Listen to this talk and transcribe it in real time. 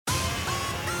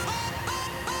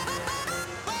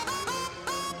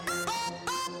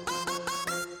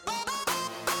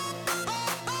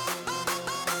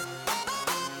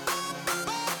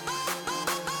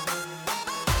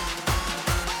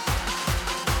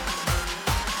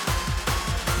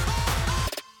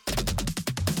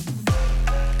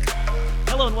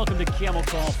Hello and welcome to Camel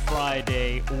Call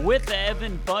Friday with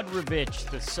Evan Budrovich,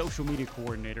 the social media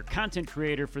coordinator, content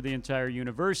creator for the entire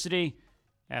university.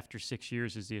 After 6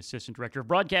 years as the assistant director of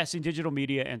broadcasting, digital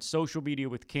media, and social media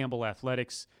with Campbell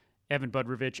Athletics, Evan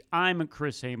Budrovich. I'm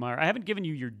Chris Haymeyer. I haven't given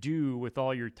you your due with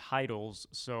all your titles,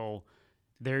 so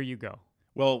there you go.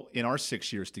 Well, in our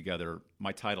 6 years together,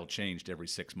 my title changed every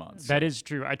 6 months. That is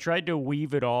true. I tried to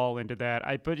weave it all into that.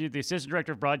 I put you the assistant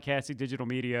director of broadcasting, digital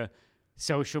media,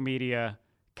 social media,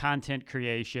 content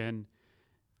creation,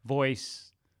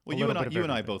 voice. Well, you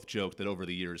and I both joked that over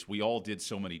the years we all did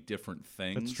so many different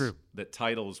things. That's true. That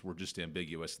titles were just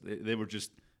ambiguous. They were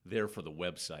just there for the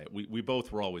website. We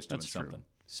both were always doing something. True.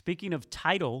 Speaking of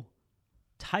Title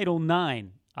IX.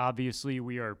 Obviously,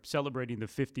 we are celebrating the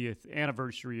 50th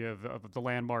anniversary of the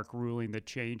landmark ruling that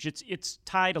changed. It's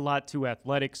tied a lot to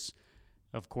athletics.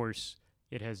 Of course,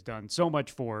 it has done so much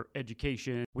for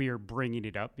education. We are bringing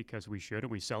it up because we should,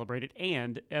 and we celebrate it.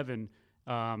 And, Evan,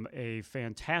 a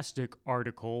fantastic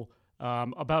article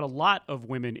about a lot of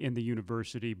women in the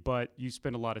university, but you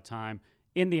spend a lot of time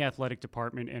in the athletic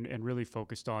department and really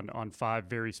focused on 5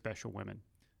 very special women.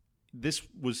 This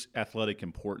was athletic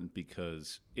important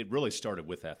because it really started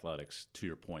with athletics, to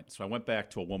your point. So I went back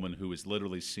to a woman who has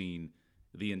literally seen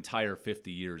the entire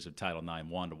 50 years of Title IX,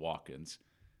 Wanda Watkins.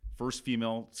 First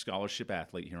female scholarship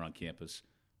athlete here on campus.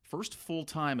 First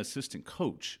full-time assistant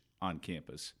coach on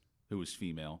campus who was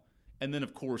female. And then,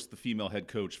 of course, the female head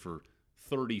coach for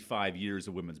 35 years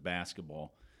of women's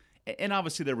basketball. And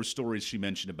obviously there were stories she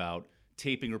mentioned about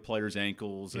taping her players'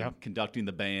 ankles and conducting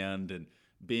the band and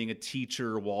being a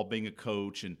teacher while being a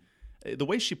coach. And the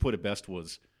way she put it best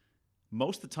was,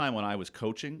 most of the time when I was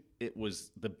coaching, it was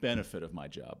the benefit of my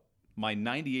job. My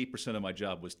 98% of my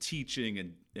job was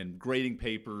teaching and grading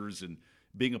papers and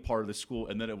being a part of the school.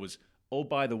 And then it was, oh,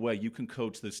 by the way, you can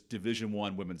coach this Division I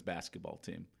women's basketball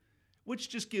team, which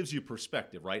just gives you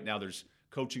perspective. Right now there's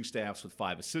coaching staffs with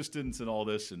 5 assistants and all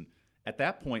this. And at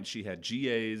that point, she had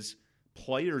GAs,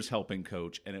 players helping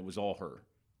coach, and it was all her.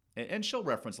 And she'll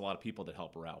reference a lot of people that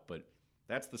help her out, but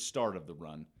that's the start of the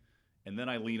run. And then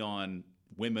I lean on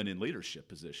women in leadership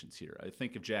positions here. I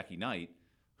think of Jackie Knight,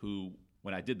 who,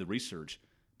 when I did the research,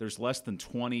 there's less than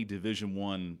 20 Division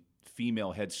I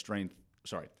female head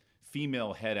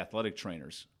athletic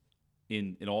trainers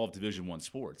in all of Division I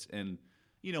sports. And,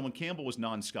 you know, when Campbell was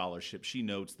non-scholarship, she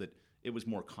notes that it was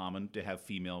more common to have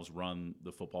females run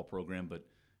the football program, but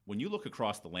when you look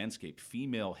across the landscape,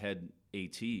 female head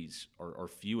ATs are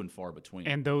few and far between.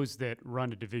 And those that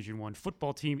run a Division I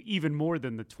football team, even more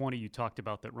than the 20 you talked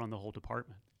about that run the whole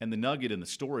department. And the nugget in the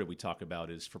story we talk about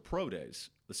is for pro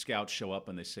days, the scouts show up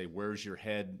and they say, where's your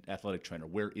head athletic trainer?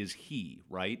 Where is he,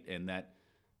 right? And that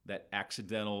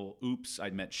accidental, oops, I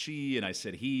meant she and I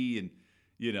said he. And,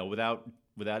 you know, without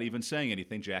even saying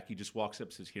anything, Jackie just walks up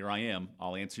and says, here I am.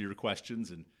 I'll answer your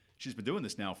questions. And she's been doing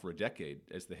this now for a decade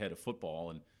as the head of football,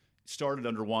 and started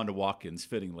under Wanda Watkins,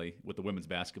 fittingly, with the women's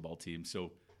basketball team.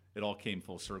 So it all came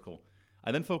full circle.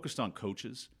 I then focused on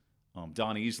coaches.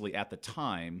 Don Easley, at the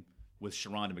time, with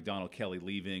Sharonda McDonald-Kelly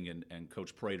leaving and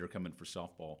Coach Prater coming for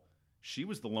softball, she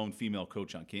was the lone female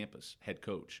coach on campus, head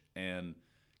coach. And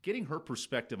getting her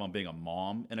perspective on being a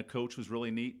mom and a coach was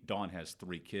really neat. Dawn has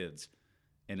 3 kids.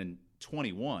 And in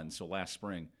 21, so last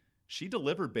spring, she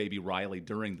delivered baby Riley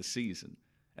during the season.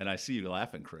 And I see you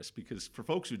laughing, Chris, because for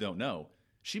folks who don't know,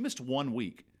 she missed 1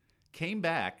 week, came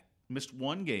back, missed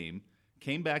 1 game,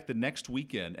 came back the next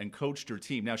weekend and coached her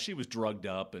team. Now, she was drugged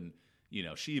up and, you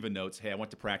know, she even notes, hey, I went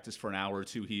to practice for an hour or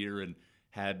 2 here and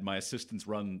had my assistants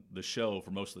run the show for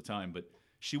most of the time. But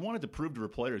she wanted to prove to her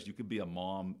players you could be a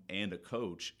mom and a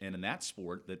coach. And in that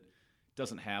sport that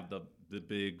doesn't have the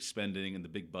big spending and the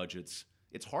big budgets,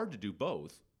 it's hard to do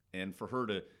both. And for her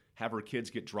to have her kids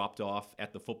get dropped off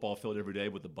at the football field every day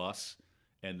with the bus,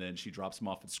 and then she drops them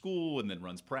off at school and then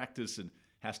runs practice and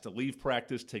has to leave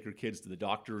practice, take her kids to the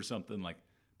doctor or something, like,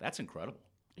 that's incredible.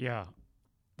 Yeah.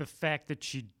 The fact that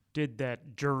she did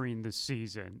that during the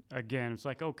season, again, it's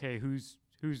like, okay, who's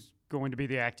going to be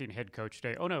the acting head coach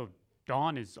today? Oh, no,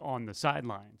 Dawn is on the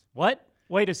sidelines. What?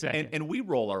 Wait a second. And we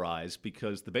roll our eyes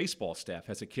because the baseball staff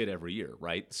has a kid every year,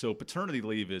 right? So paternity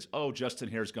leave is, oh, Justin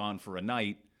Hare's gone for a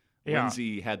night. Yeah.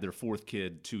 Lindsay had their 4th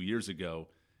kid 2 years ago,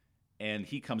 and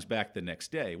he comes back the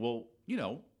next day. Well, you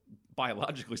know,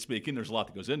 biologically speaking, there's a lot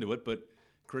that goes into it. But,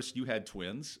 Chris, you had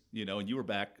twins, you know, and you were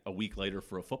back a week later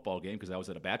for a football game because I was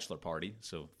at a bachelor party.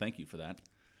 So thank you for that.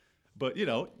 But, you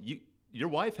know, your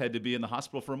wife had to be in the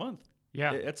hospital for a month.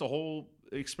 Yeah. It's a whole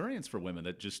experience for women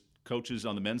that just coaches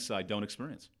on the men's side don't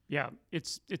experience. Yeah,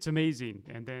 it's amazing.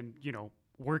 And then, you know,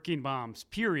 working moms,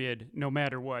 period, no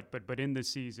matter what, but in the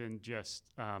season, just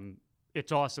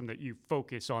it's awesome that you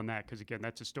focus on that because, again,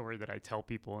 that's a story that I tell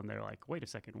people, and they're like, wait a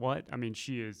second, what? I mean,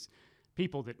 she is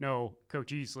people that know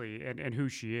Coach Easley and who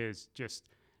she is,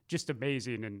 just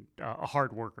amazing and a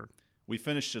hard worker. We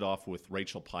finished it off with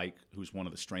Rachel Pike, who's one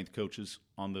of the strength coaches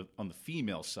on the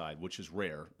female side, which is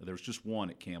rare. There's just one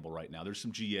at Campbell right now. There's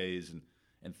some GAs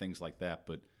and things like that,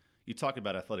 but you talk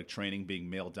about athletic training being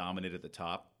male-dominated at the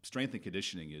top. Strength and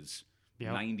conditioning is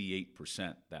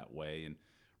 98% that way. And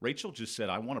Rachel just said,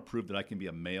 I want to prove that I can be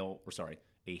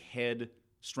a head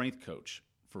strength coach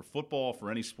for football, for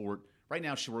any sport. Right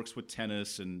now she works with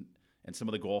tennis and some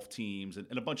of the golf teams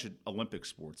and a bunch of Olympic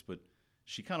sports, but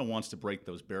she kind of wants to break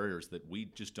those barriers that we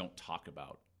just don't talk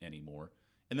about anymore.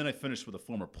 And then I finished with a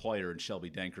former player in Shelby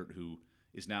Dankert, who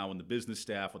is now in the business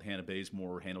staff with Hannah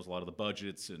Bazemore, handles a lot of the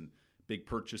budgets and big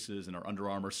purchases and our Under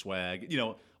Armour swag,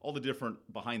 all the different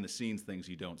behind-the-scenes things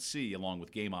you don't see along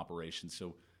with game operations.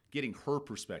 So getting her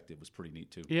perspective was pretty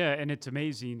neat, too. Yeah, and it's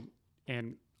amazing.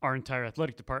 And our entire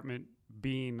athletic department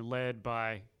being led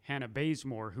by Hannah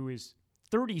Bazemore, who is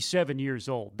 37 years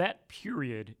old. That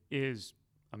period is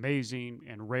amazing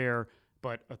and rare,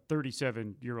 but a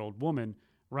 37-year-old woman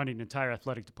running an entire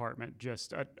athletic department,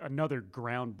 just another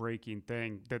groundbreaking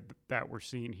thing that we're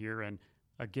seeing here. And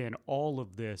again, all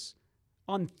of this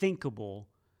unthinkable,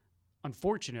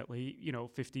 unfortunately,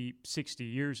 50, 60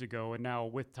 years ago, and now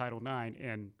with Title IX.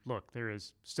 And look, there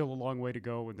is still a long way to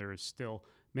go, and there is still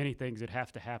many things that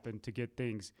have to happen to get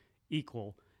things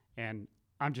equal. And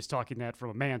I'm just talking that from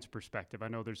a man's perspective. I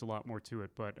know there's a lot more to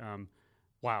it, but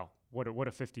wow, what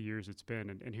a 50 years it's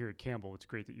been. And here at Campbell, it's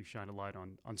great that you shine a light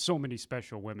on so many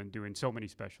special women doing so many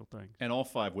special things. And all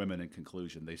 5 women, in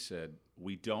conclusion, they said,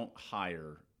 we don't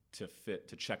hire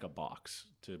to check a box,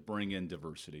 to bring in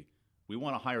diversity. We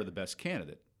want to hire the best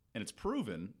candidate. And it's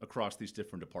proven across these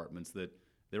different departments that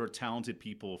there are talented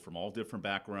people from all different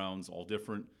backgrounds, all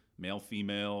different male,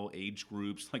 female, age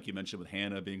groups, like you mentioned with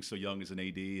Hannah being so young as an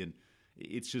AD. And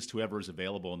it's just whoever is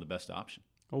available and the best option.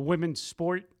 Well, women's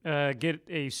sport get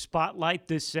a spotlight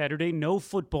this Saturday. No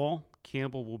football.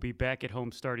 Campbell will be back at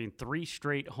home starting 3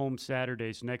 straight home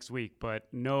Saturdays next week, but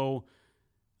no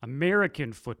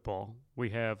American football.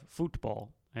 We have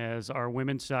football as our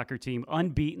women's soccer team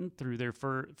unbeaten through their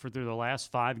the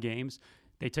last 5 games.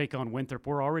 They take on Winthrop.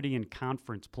 We're already in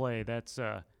conference play. That's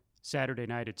Saturday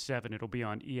night at 7. It'll be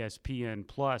on ESPN+.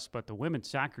 But the women's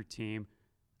soccer team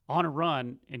on a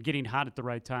run and getting hot at the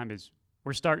right time is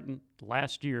we're starting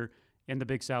last year in the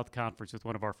Big South Conference with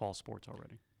one of our fall sports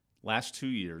already. Last 2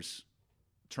 years,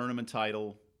 tournament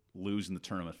title, lose in the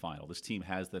tournament final. This team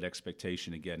has that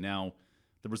expectation again. Now,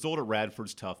 the result at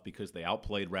Radford's tough because they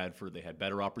outplayed Radford. They had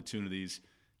better opportunities.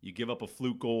 You give up a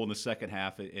fluke goal in the second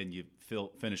half and you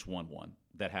finish 1-1.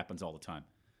 That happens all the time.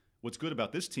 What's good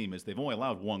about this team is they've only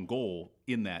allowed 1 goal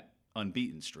in that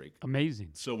unbeaten streak. Amazing.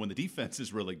 So when the defense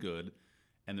is really good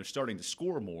and they're starting to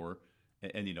score more,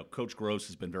 and Coach Gross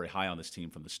has been very high on this team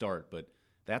from the start, but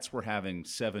that's where having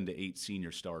 7 to 8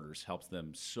 senior starters helps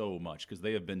them so much because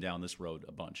they have been down this road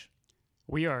a bunch.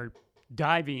 We are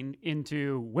diving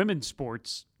into women's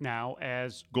sports now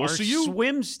as our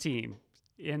swims team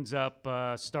ends up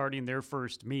starting their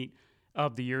first meet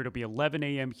of the year. It'll be 11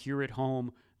 a.m. here at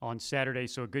home on Saturday,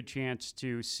 so a good chance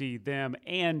to see them.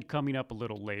 And coming up a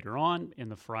little later on in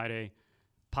the Friday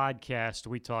podcast,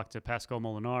 we talked to Pascal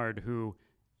Molinard, who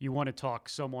you want to talk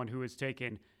someone who has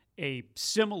taken a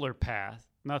similar path,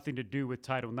 nothing to do with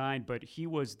Title IX, but he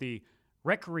was the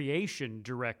recreation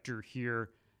director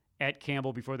here at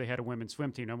Campbell before they had a women's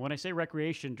swim team. And when I say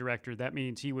recreation director, that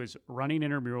means he was running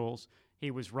intramurals.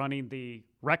 He was running the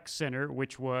rec center,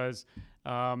 which was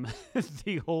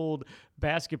the old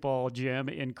basketball gym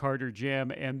in Carter Gym,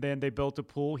 and then they built a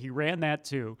pool. He ran that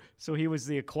too. So he was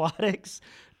the aquatics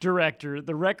director,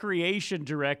 the recreation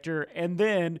director, and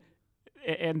then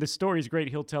and the story is great,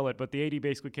 he'll tell it, but the AD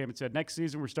basically came and said, next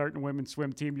season we're starting a women's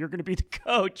swim team. You're going to be the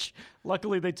coach.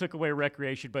 Luckily, they took away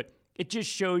recreation, but it just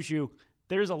shows you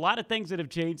there's a lot of things that have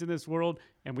changed in this world,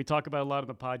 and we talk about a lot of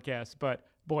the podcasts, but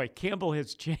boy, Campbell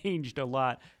has changed a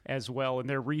lot as well in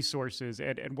their resources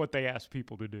and what they ask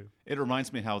people to do. It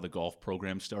reminds me how the golf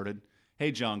program started.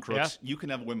 Hey, John Crooks, you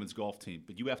can have a women's golf team,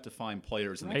 but you have to find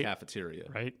players in the cafeteria.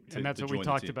 Right, and that's what we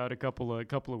talked about a couple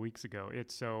of weeks ago.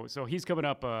 It's so he's coming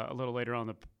up a little later on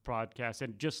the podcast,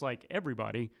 and just like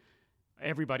everybody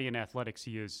in athletics,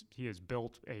 he has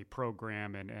built a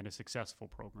program and a successful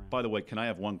program. By the way, can I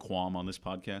have one qualm on this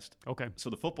podcast? Okay.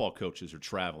 So the football coaches are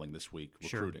traveling this week,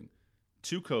 recruiting.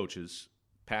 Sure. 2 coaches,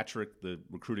 Patrick, the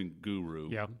recruiting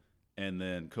guru, and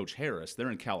then Coach Harris,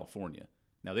 they're in California.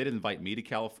 Now, they didn't invite me to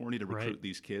California to recruit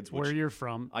these kids. Where you're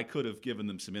from. I could have given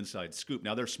them some inside scoop.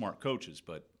 Now, they're smart coaches,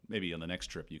 but maybe on the next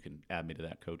trip you can add me to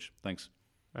that, Coach. Thanks.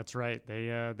 That's right.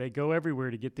 They go everywhere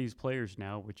to get these players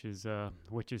now, which is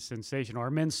sensational.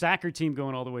 Our men's soccer team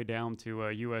going all the way down to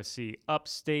USC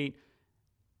Upstate.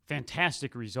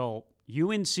 Fantastic result.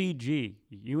 UNC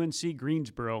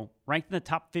Greensboro, ranked in the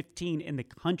top 15 in the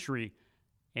country,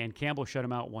 and Campbell shut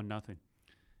him out 1-0.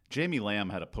 Jamie Lamb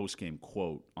had a post-game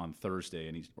quote on Thursday,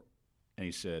 and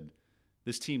he said,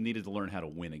 this team needed to learn how to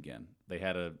win again. They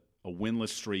had a winless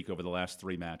streak over the last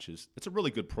 3 matches. It's a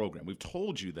really good program. We've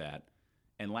told you that.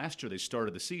 And last year they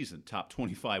started the season, top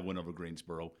 25 win over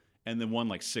Greensboro, and then won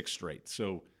like 6 straight.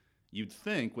 So you'd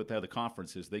think with how the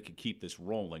conference is, they could keep this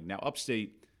rolling. Now,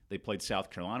 Upstate, they played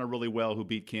South Carolina really well, who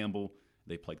beat Campbell.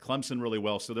 They played Clemson really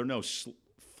well, so they're no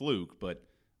fluke, but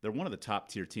they're one of the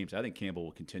top-tier teams. I think Campbell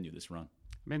will continue this run.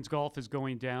 Men's golf is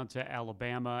going down to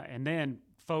Alabama. And then,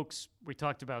 folks, we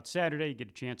talked about Saturday. You get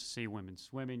a chance to see women's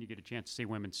swimming. You get a chance to see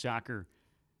women's soccer.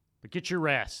 But get your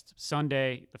rest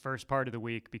Sunday, the first part of the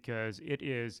week, because it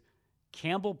is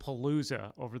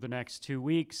Campbell-Palooza over the next 2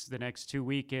 weeks, the next 2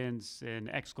 weekends, an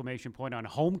exclamation point on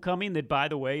homecoming that, by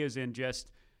the way, is in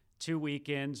just 2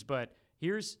 weekends. But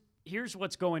here's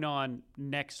what's going on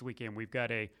next weekend. We've got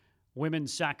a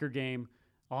women's soccer game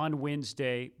on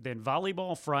Wednesday, then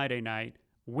volleyball Friday night,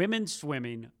 women's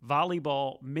swimming,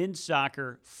 volleyball, men's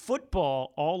soccer,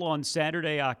 football, all on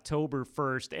Saturday, October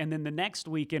 1st. And then the next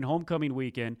weekend, homecoming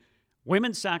weekend,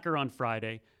 women's soccer on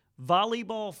Friday,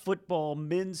 volleyball, football,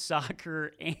 men's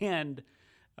soccer, and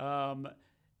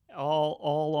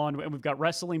all on. And we've got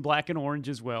wrestling, black and orange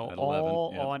as well, at all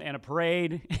 11, yep. on, and a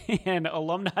parade and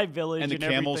Alumni Village and the and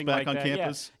Camels everything back like on that.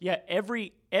 campus. Yeah,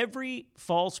 every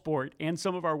fall sport and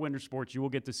some of our winter sports you will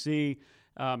get to see,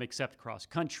 except cross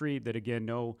country. That again,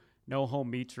 no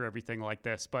home meets or everything like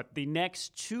this. But the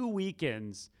next 2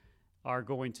 weekends are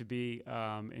going to be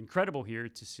incredible here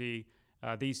to see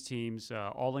these teams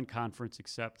all in conference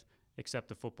except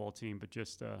the football team. But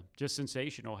just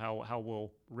sensational how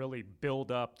we'll really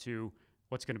build up to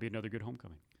what's going to be another good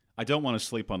homecoming. I don't want to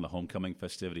sleep on the homecoming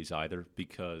festivities either,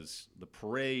 because the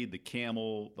parade, the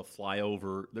camel, the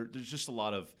flyover, there's just a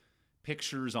lot of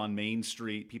pictures on Main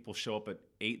Street. People show up at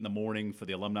 8 in the morning for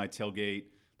the alumni tailgate.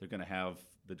 They're going to have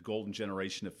the golden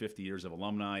generation of 50 years of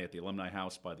alumni at the Alumni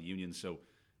House by the Union. So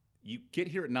you get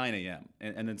here at 9 a.m.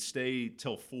 and then stay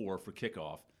till 4 for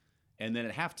kickoff. And then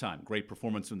at halftime, great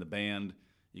performance from the band.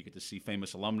 You get to see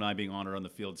famous alumni being honored on the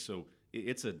field. So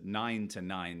it's a 9 to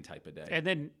 9 type of day. And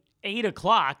then 8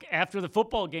 o'clock after the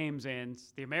football games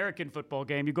ends, the American football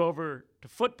game, you go over to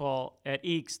football at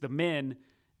Eakes. The men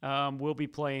will be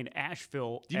playing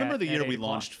Asheville. Do you remember the year we 8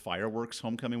 launched fireworks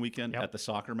homecoming weekend at the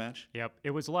soccer match? Yep. It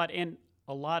was a lot. And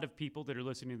a lot of people that are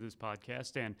listening to this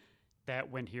podcast and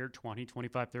that went here 20,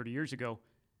 25, 30 years ago,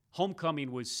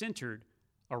 homecoming was centered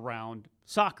around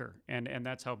soccer. And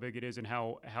that's how big it is and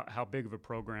how big of a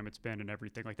program it's been and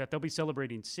everything like that. They'll be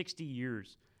celebrating 60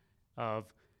 years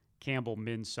of Campbell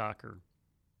men's soccer.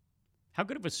 How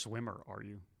good of a swimmer are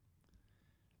you?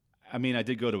 I mean, I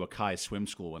did go to a Kai swim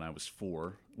school when I was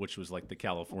 4, which was like the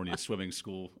California swimming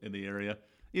school in the area.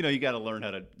 You know, you got to learn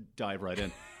how to dive right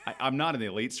in. I'm not an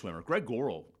elite swimmer. Greg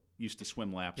Gorel used to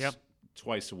swim laps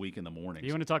twice a week in the morning.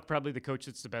 You want to talk probably the coach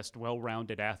that's the best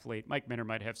well-rounded athlete. Mike Minner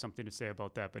might have something to say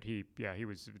about that, but he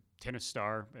was a tennis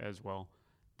star as well.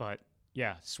 But,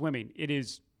 yeah, swimming, it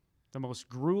is the most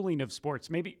grueling of sports.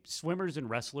 Maybe swimmers and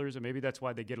wrestlers, and maybe that's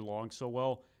why they get along so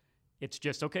well. It's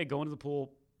just, okay, go into the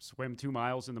pool, swim 2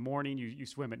 miles in the morning, you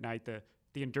swim at night. The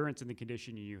endurance and the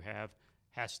conditioning you have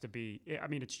has to be, I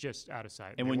mean, it's just out of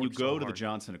sight. And when you go to the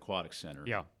Johnson Aquatic Center,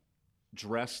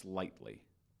 dress lightly.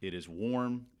 It is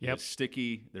warm, it is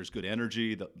sticky, there's good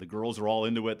energy. The girls are all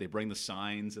into it. They bring the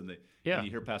signs, and you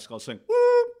hear Pascal saying,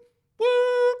 whoop,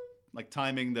 whoop, like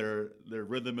timing their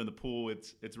rhythm in the pool.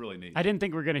 It's really neat. I didn't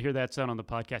think we were going to hear that sound on the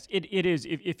podcast. It is.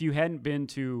 If you hadn't been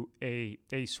to a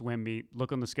swim meet,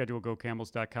 look on the schedule,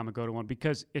 gocamels.com and go to one,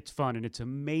 because it's fun, and it's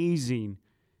amazing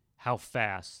how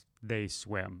fast they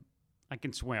swim. I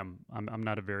can swim. I'm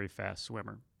not a very fast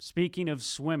swimmer. Speaking of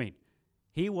swimming,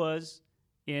 he was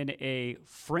in a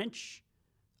French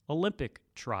Olympic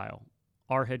trial.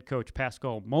 Our head coach,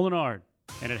 Pascal Molinard.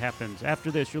 And it happens after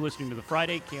this. You're listening to the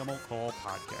Friday Camel Call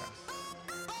Podcast.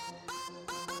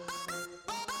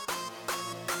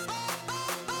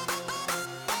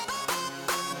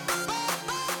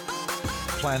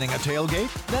 Planning a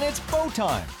tailgate? Then it's Bow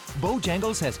time.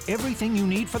 Bojangles has everything you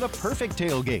need for the perfect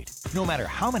tailgate, no matter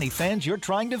how many fans you're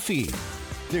trying to feed.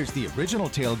 There's the original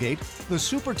tailgate, the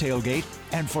super tailgate,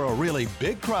 and for a really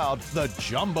big crowd, the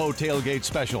jumbo tailgate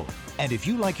special. And if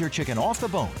you like your chicken off the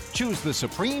bone, choose the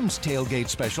Supreme's tailgate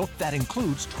special that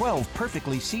includes 12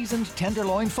 perfectly seasoned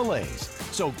tenderloin fillets.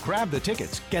 So grab the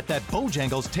tickets, get that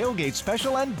Bojangles tailgate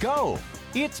special, and go.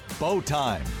 It's bow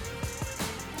time.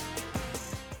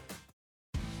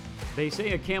 They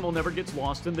say a camel never gets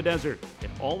lost in the desert. It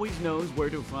always knows where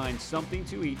to find something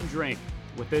to eat and drink.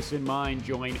 With this in mind,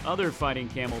 join other Fighting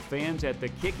Camel fans at the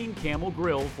Kicking Camel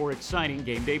Grill for exciting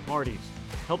game day parties.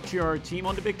 Help cheer our team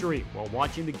on to victory while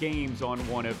watching the games on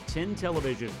one of 10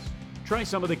 televisions. Try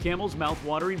some of the Camel's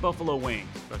mouth-watering buffalo wings,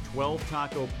 a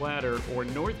 12-taco platter, or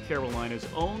North Carolina's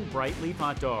own Bright Leaf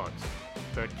hot dogs.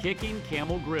 The Kicking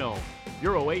Camel Grill,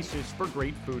 your oasis for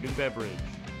great food and beverage.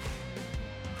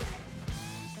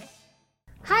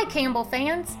 Hi Campbell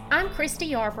fans, I'm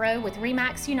Christy Yarbrough with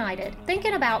RE/MAX United.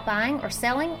 Thinking about buying or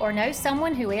selling or know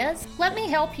someone who is? Let me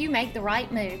help you make the right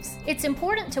moves. It's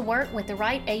important to work with the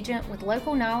right agent with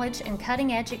local knowledge and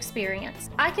cutting-edge experience.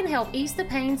 I can help ease the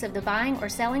pains of the buying or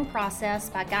selling process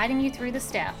by guiding you through the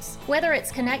steps. Whether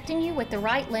it's connecting you with the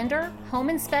right lender, home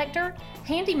inspector,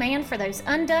 handyman for those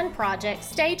undone projects,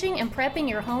 staging and prepping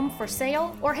your home for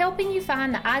sale, or helping you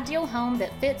find the ideal home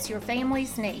that fits your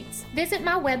family's needs. Visit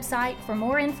my website for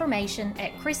more information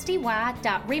at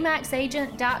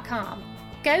christy.remaxagent.com.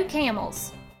 Go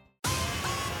Camels!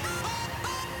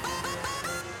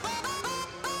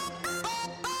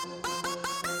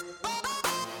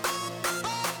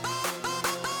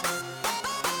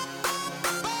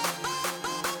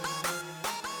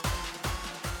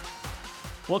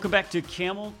 Welcome back to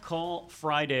Camel Call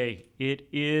Friday. It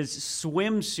is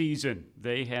swim season.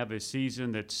 They have a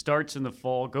season that starts in the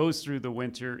fall, goes through the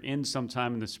winter, ends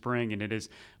sometime in the spring, and it is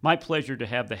my pleasure to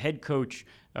have the head coach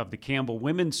of the Campbell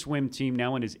women's swim team,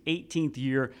 now in his 18th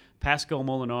year, Pascal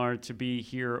Molinard, to be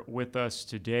here with us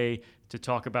today to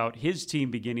talk about his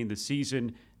team beginning the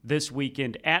season this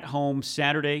weekend at home,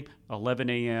 Saturday, 11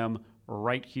 a.m.,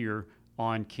 right here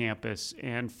on campus.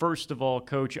 And first of all,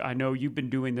 Coach, I know you've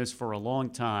been doing this for a long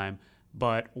time,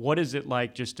 but what is it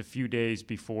like just a few days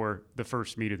before the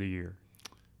first meet of the year?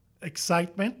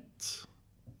 Excitement,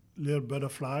 little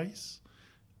butterflies,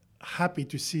 happy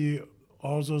to see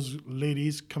all those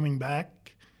ladies coming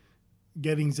back,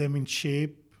 getting them in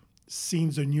shape, seeing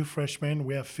the new freshmen.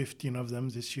 We have 15 of them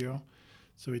this year,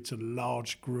 so it's a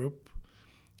large group.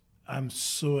 I'm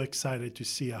so excited to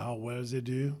see how well they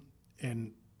do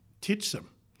and teach them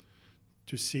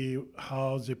to see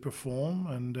how they perform.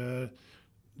 And the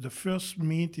first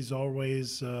meet is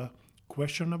always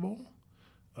questionable.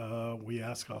 We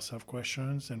ask ourselves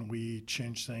questions and we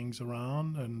change things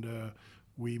around and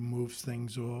we move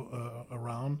things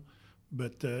around.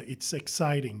 But it's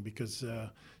exciting because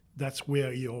that's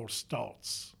where it all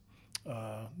starts.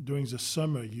 During the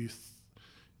summer,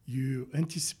 you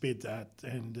anticipate that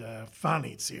and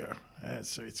finally it's here.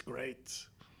 So it's great.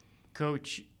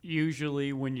 Coach,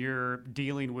 usually when you're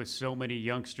dealing with so many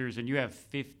youngsters and you have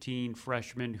 15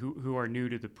 freshmen who are new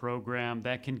to the program,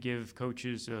 that can give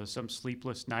coaches some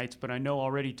sleepless nights. But I know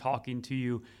already talking to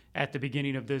you at the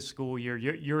beginning of this school year,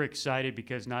 you're excited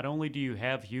because not only do you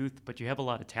have youth, but you have a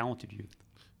lot of talented youth.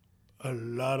 A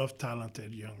lot of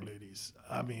talented young ladies.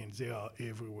 I mean, they are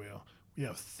everywhere. We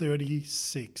have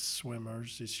 36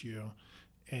 swimmers this year,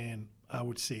 and I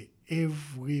would say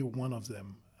every one of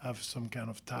them have some kind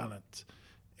of talent,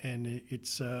 and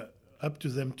it's up to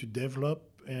them to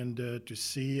develop and to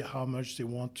see how much they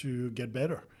want to get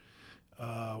better.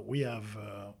 We have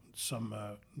some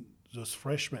those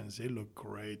freshmen. They look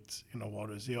great in the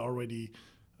water. They already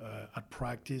at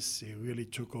practice. They really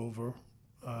took over.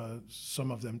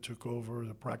 Some of them took over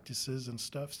the practices and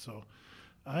stuff. So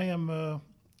I am.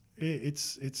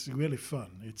 It's really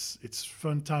fun. It's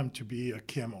fun time to be a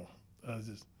Camel.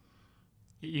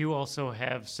 You also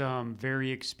have some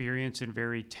very experienced and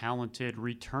very talented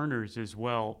returners as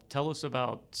well. Tell us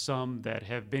about some that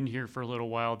have been here for a little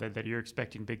while that you're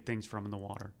expecting big things from in the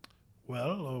water.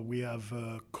 Well, we have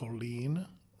Colleen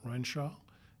Renshaw,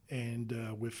 and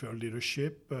with her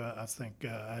leadership, I think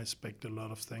I expect a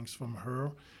lot of things from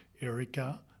her.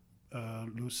 Erica,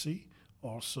 Lucy,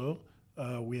 also.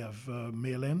 We have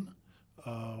Malin.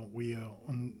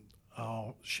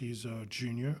 She's a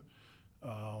junior.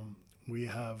 We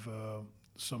have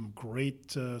some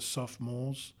great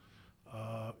sophomores,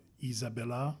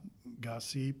 Isabella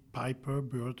Gassi, Piper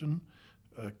Burton,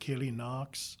 Kelly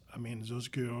Knox. I mean, those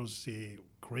girls, they're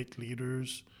great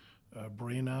leaders.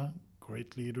 Brenna,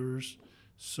 great leaders.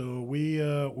 So we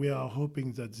are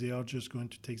hoping that they are just going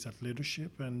to take that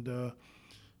leadership and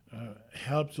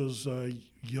help those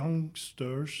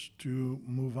youngsters to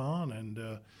move on.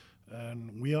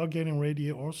 And we are getting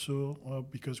ready also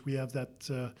because we have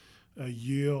that a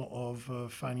year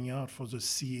of finding out for the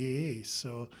CAA.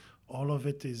 So all of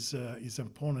it is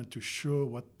important to show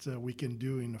what we can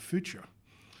do in the future.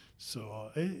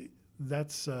 So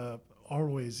that's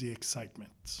always the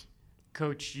excitement.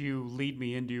 Coach, you lead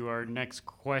me into our next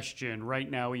question.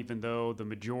 Right now, even though the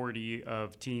majority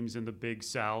of teams in the Big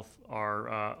South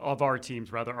of our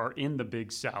teams are in the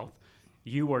Big South,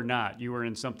 you are not. You are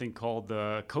in something called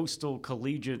the Coastal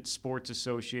Collegiate Sports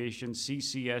Association,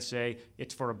 CCSA.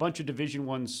 It's for a bunch of Division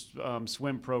I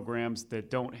swim programs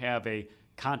that don't have a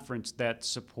conference that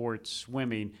supports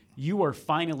swimming. You are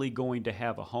finally going to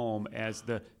have a home as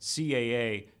the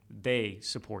CAA. They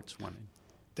support swimming.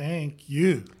 Thank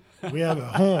you. We have a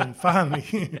home,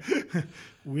 finally.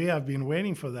 We have been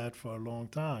waiting for that for a long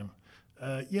time.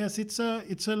 Yes,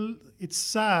 it's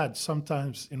sad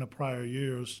sometimes in the prior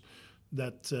years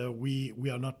that we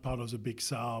are not part of the Big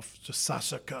South, the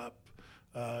Sasa Cup.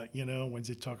 When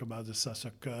they talk about the Sasa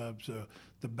Cup,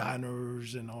 the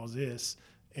banners and all this,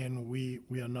 and we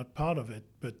are not part of it.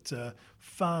 But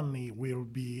finally, we'll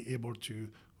be able to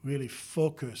really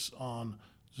focus on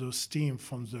those teams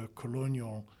from the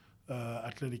Colonial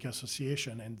Athletic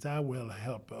Association, and that will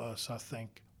help us, I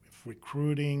think, with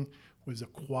recruiting, with the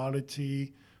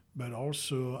quality, but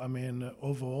also,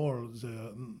 overall,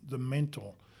 the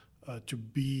mental to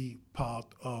be part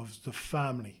of the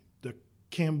family, the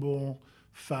Campbell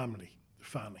family.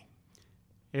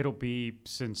 It'll be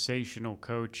sensational,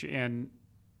 Coach. And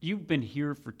you've been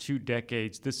here for 2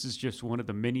 decades. This is just one of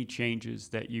the many changes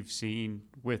that you've seen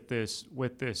with this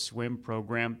swim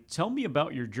program. Tell me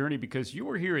about your journey, because you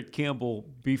were here at Campbell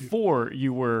before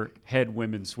you were head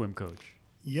women's swim coach.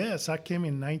 Yes, I came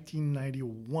in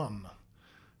 1991.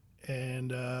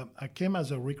 And I came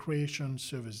as a recreation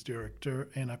service director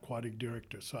and aquatic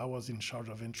director. So I was in charge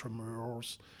of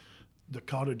intramurals. The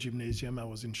Carter Gymnasium, I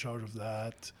was in charge of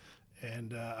that.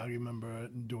 And I remember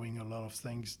doing a lot of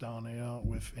things down there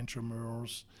with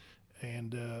intramurals.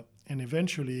 And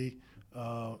eventually,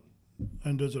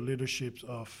 under the leadership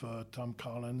of Tom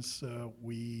Collins,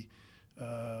 the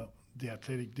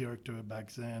athletic director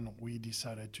back then, we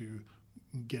decided to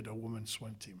get a women's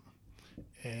swim team.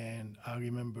 And I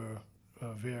remember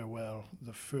very well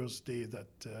the first day that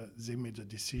they made the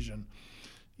decision.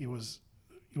 It was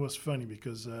funny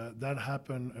because that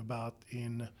happened it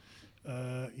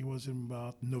was in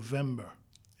about November,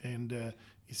 and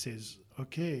he says,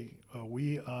 "Okay,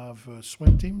 we have a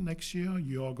swim team next year.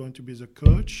 You are going to be the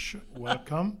coach.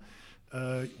 Welcome.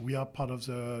 We are part of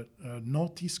the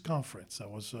Northeast Conference." That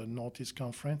was a Northeast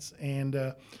Conference,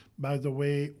 and by the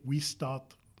way, we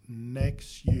start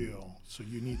next year, so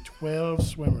you need 12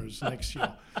 swimmers next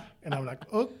year. And I'm like,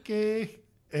 okay.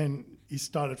 And it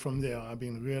started from there.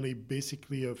 Really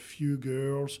basically a few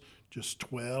girls, just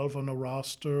 12 on the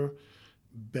roster,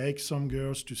 beg some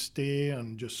girls to stay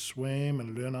and just swim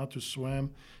and learn how to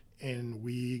swim. And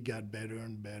we got better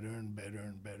and better and better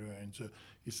and better. And so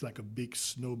it's like a big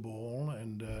snowball.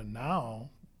 And now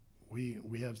we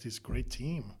have this great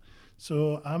team.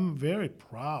 So I'm very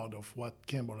proud of what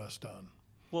Campbell has done.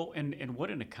 Well, and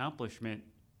what an accomplishment.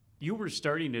 You were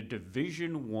starting a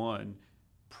Division I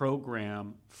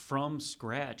program from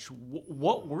scratch.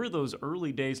 What were those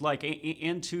early days like?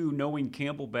 And to knowing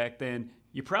Campbell back then,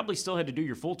 you probably still had to do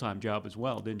your full-time job as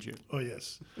well, didn't you? Oh,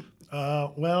 yes.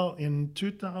 Well, in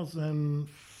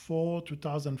 2004,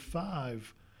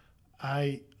 2005,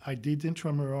 I did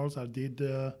intramurals. I did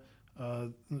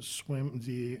swim.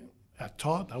 I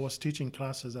taught. I was teaching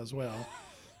classes as well.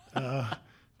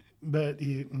 But,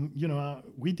 we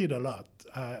did a lot,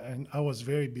 and I was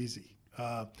very busy.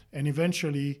 And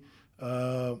eventually,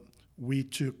 we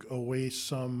took away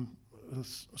some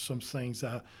things.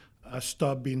 I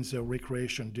stopped being the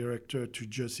recreation director to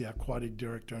just the aquatic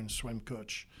director and swim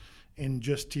coach, and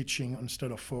just teaching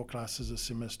instead of 4 classes a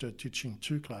semester, teaching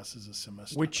 2 classes a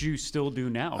semester. Which you still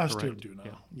do now, I correct? still do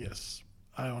now, yes.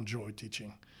 I enjoy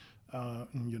teaching.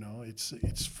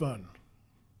 It's fun.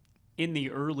 In the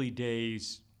early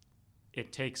days,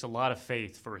 it takes a lot of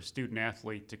faith for a student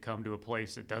athlete to come to a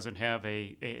place that doesn't have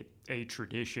a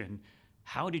tradition.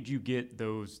 How did you get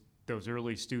those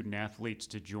early student athletes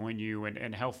to join you,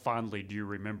 and how fondly do you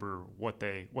remember what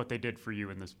they did for you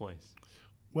in this place?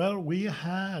 Well, we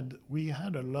had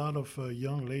a lot of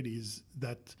young ladies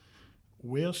that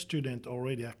were students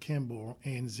already at Campbell,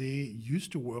 and they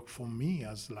used to work for me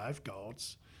as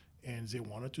lifeguards, and they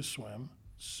wanted to swim.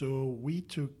 So we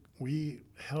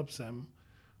helped them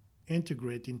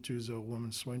integrate into the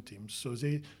women's swim team. So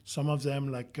some of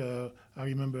them, like I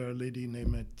remember a lady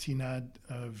named Tina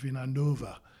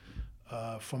Vinanova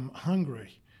from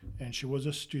Hungary, and she was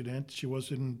a student. She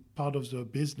was in part of the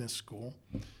business school,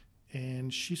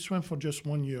 and she swam for just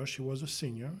 1 year. She was a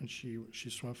senior, and she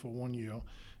swam for 1 year,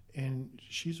 and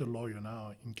she's a lawyer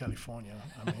now in California.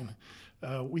 I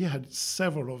mean, we had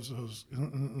several of those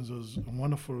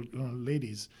wonderful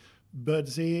ladies, but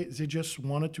they just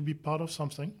wanted to be part of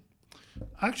something.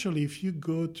 Actually, if you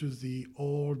go to the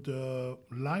old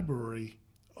library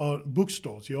or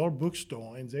bookstores, the old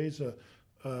bookstore, and there's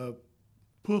a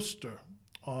poster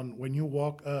on when you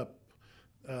walk up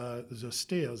the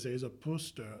stairs, there's a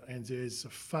poster, and there's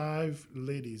 5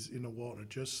 ladies in the water,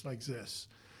 just like this.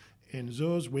 And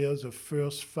those were the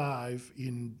first 5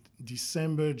 in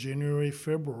December, January,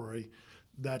 February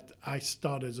that I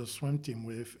started the swim team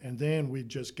with. And then we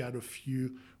just got a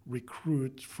few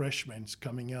recruit freshmen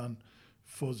coming on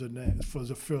for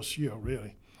the first year,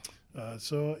 really.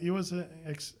 So it was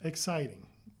exciting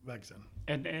back then.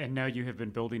 And now you have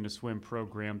been building a swim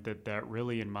program that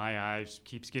really, in my eyes,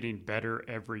 keeps getting better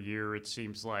every year. It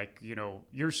seems like, you know,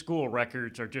 your school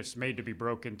records are just made to be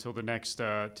broken till the next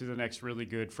really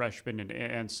good freshman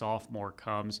and sophomore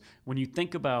comes. When you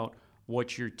think about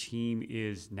what your team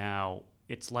is now,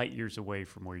 it's light years away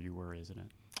from where you were, isn't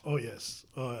it? Oh yes,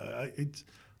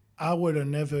 I would have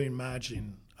never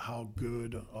imagined how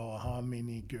good or how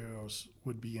many girls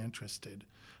would be interested.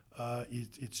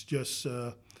 It's just.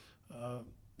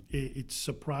 It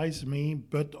surprised me,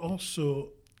 but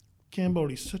also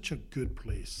Campbell is such a good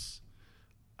place.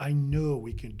 I know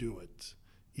we can do it.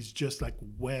 It's just like,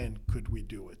 when could we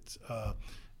do it?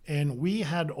 And we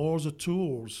had all the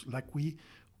tools. Like we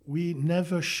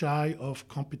never shy of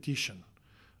competition.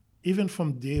 Even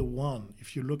from day one,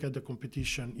 if you look at the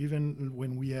competition, even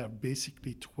when we have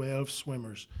basically 12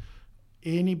 swimmers,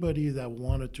 anybody that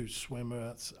wanted to swim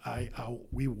us,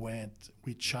 we went,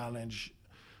 we challenged.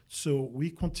 So we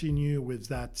continue with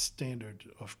that standard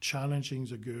of challenging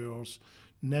the girls,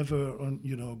 never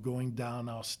going down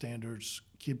our standards,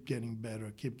 keep getting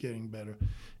better.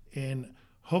 And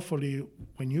hopefully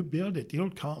when you build it,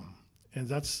 it'll come. And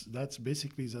that's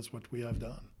what we have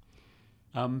done.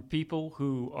 People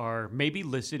who are maybe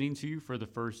listening to you for the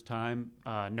first time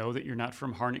know that you're not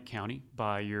from Harnett County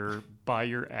by your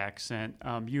accent.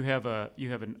 You have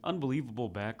an unbelievable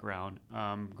background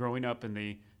growing up in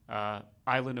the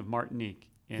island of Martinique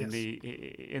in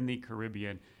the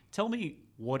Caribbean. Tell me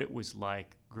what it was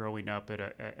like growing up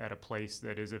at a place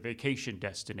that is a vacation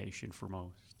destination for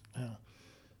most.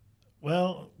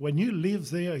 Well, when you live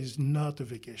there, it's not a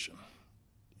vacation.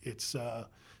 It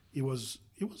was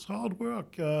hard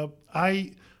work.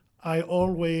 I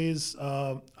always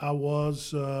I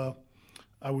was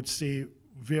I would say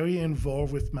very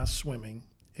involved with my swimming,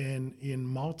 and in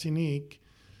Martinique.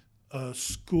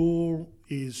 School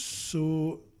is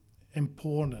so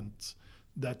important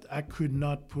that I could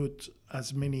not put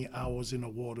as many hours in the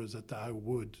water that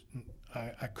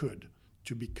I could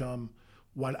to become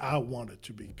what I wanted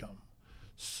to become.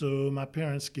 So my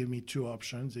parents gave me 2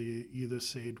 options. They either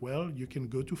said, well, you can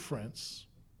go to France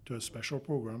to a special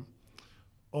program,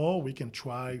 or we can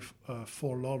try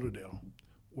Fort Lauderdale,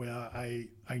 where I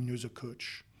knew the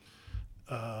coach.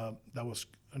 That was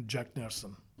Jack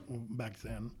Nelson back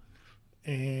then.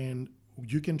 And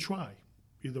you can try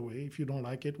either way. If you don't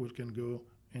like it, we can go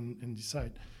and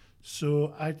decide.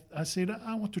 So I said,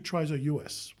 I want to try the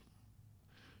U.S.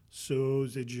 So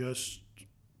they just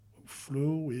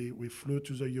flew. We flew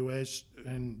to the U.S.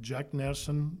 and Jack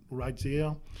Nelson right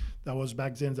there. That was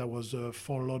back then. That was a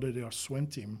Fort Lauderdale swim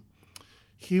team.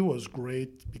 He was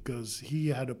great because he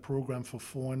had a program for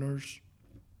foreigners.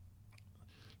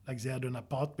 Like they had an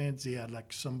apartment. They had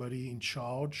like somebody in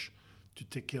charge to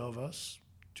take care of us,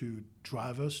 to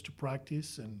drive us to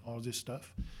practice and all this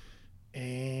stuff.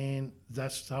 And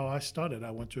that's how I started.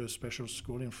 I went to a special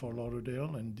school in Fort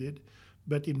Lauderdale and did.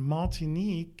 But in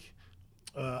Martinique,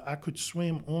 I could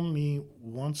swim only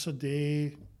once a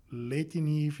day, late in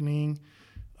the evening.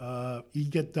 It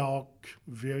gets dark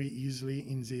very easily.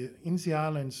 In the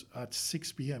islands, at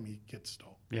 6 p.m. it gets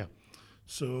dark. Yeah.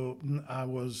 So I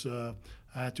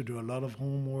had to do a lot of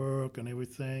homework and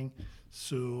everything.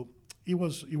 So it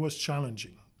was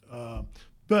challenging,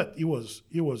 but it was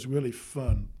really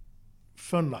fun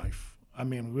life. I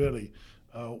mean, really,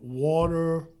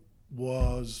 water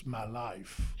was my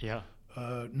life. Yeah.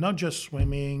 Not just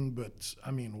swimming, but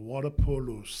I mean, water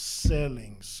polo,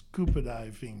 sailing, scuba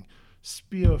diving,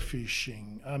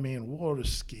 spearfishing. I mean, water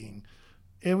skiing,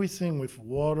 everything with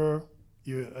water.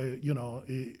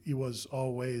 It was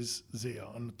always there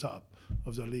on the top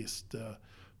of the list.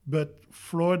 But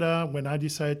Florida, when I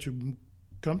decided to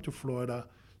come to Florida,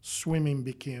 swimming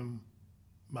became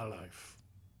my life.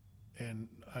 And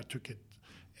I took it.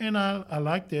 And I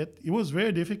liked it. It was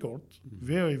very difficult,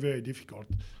 very, very difficult.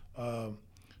 I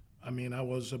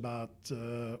was about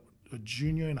a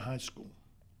junior in high school,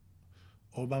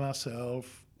 all by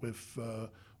myself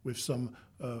with some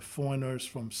foreigners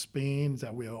from Spain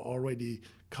that were already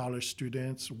college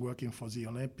students working for the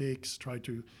Olympics.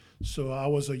 So I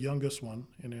was the youngest one,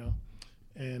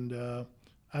 and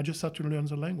I just had to learn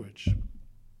the language.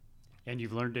 And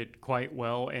you've learned it quite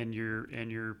well, and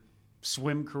your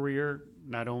swim career,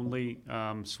 not only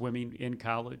swimming in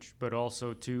college, but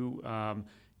also too,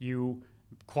 you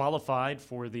qualified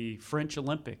for the French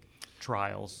Olympic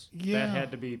trials. Yeah.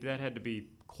 That had to be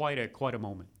quite a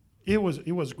moment. It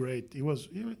was great. It was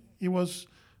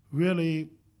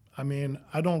really.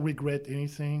 I don't regret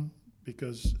anything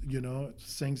because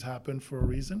things happen for a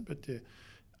reason. But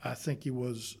I think it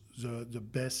was the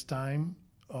best time.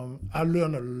 I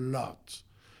learned a lot,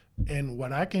 and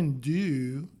what I can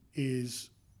do is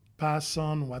pass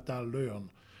on what I learned.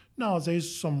 Now, there's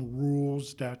some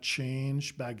rules that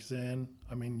changed back then.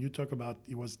 You talk about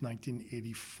it was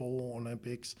 1984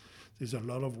 Olympics. There's a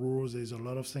lot of rules. There's a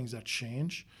lot of things that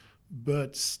change,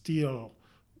 but still,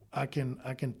 I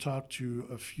can talk to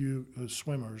a few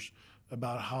swimmers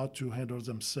about how to handle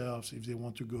themselves if they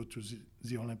want to go to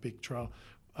the Olympic trial.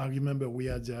 I remember we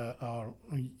had our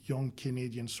young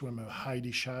Canadian swimmer,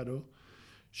 Heidi Shadow.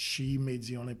 She made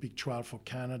the Olympic trial for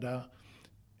Canada,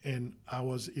 and I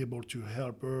was able to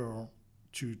help her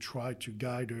to try to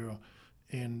guide her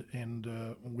and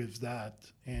with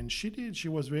that. And she did. She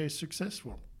was very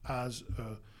successful as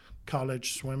a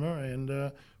college swimmer, and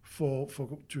to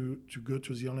go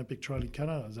to the Olympic trial in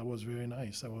Canada. That was very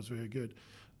nice. That was very good.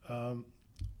 I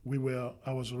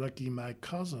was lucky. My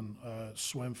cousin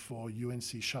swam for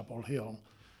UNC Chapel Hill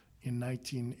in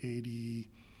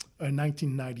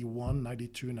 1991,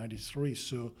 92, 93.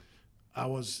 So I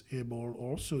was able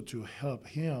also to help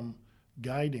him,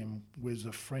 guide him with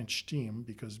the French team,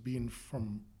 because being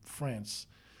from France,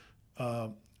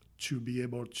 to be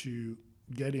able to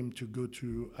get him to go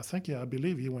to, I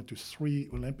believe he went to 3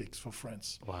 Olympics for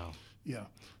France. Wow. Yeah.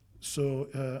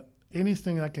 So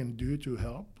anything I can do to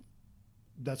help,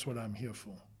 that's what I'm here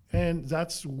for. And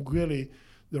that's really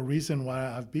the reason why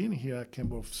I've been here at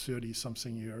Campbell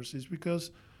 30-something years, is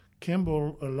because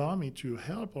Campbell allowed me to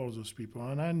help all those people.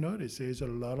 And I noticed there's a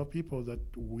lot of people that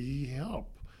we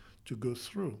help to go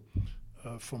through,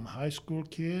 from high school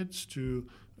kids to,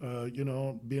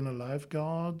 being a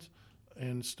lifeguard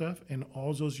and stuff. And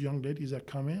all those young ladies that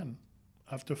come in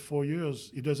after 4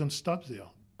 years, it doesn't stop there,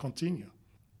 continue.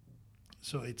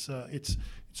 So it's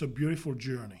a beautiful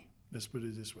journey. Let's put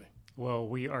it this way. Well,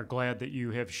 we are glad that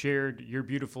you have shared your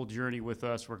beautiful journey with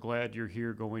us. We're glad you're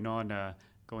here going on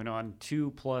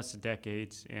 2+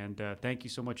 decades. And thank you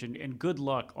so much. And good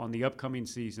luck on the upcoming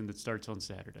season that starts on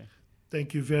Saturday.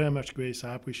 Thank you very much, Grace.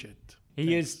 I appreciate it.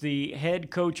 He is the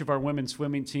head coach of our women's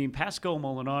swimming team, Pascal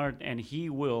Molinard, and he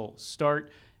will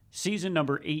start season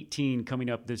number 18 coming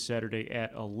up this Saturday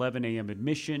at 11 a.m.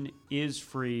 Admission is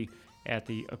free at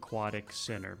the Aquatic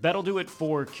Center. That'll do it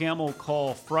for Camel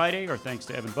Call Friday. Our thanks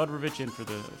to Evan Budrovich in for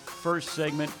the first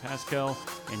segment, Pascal,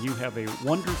 and you have a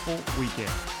wonderful weekend.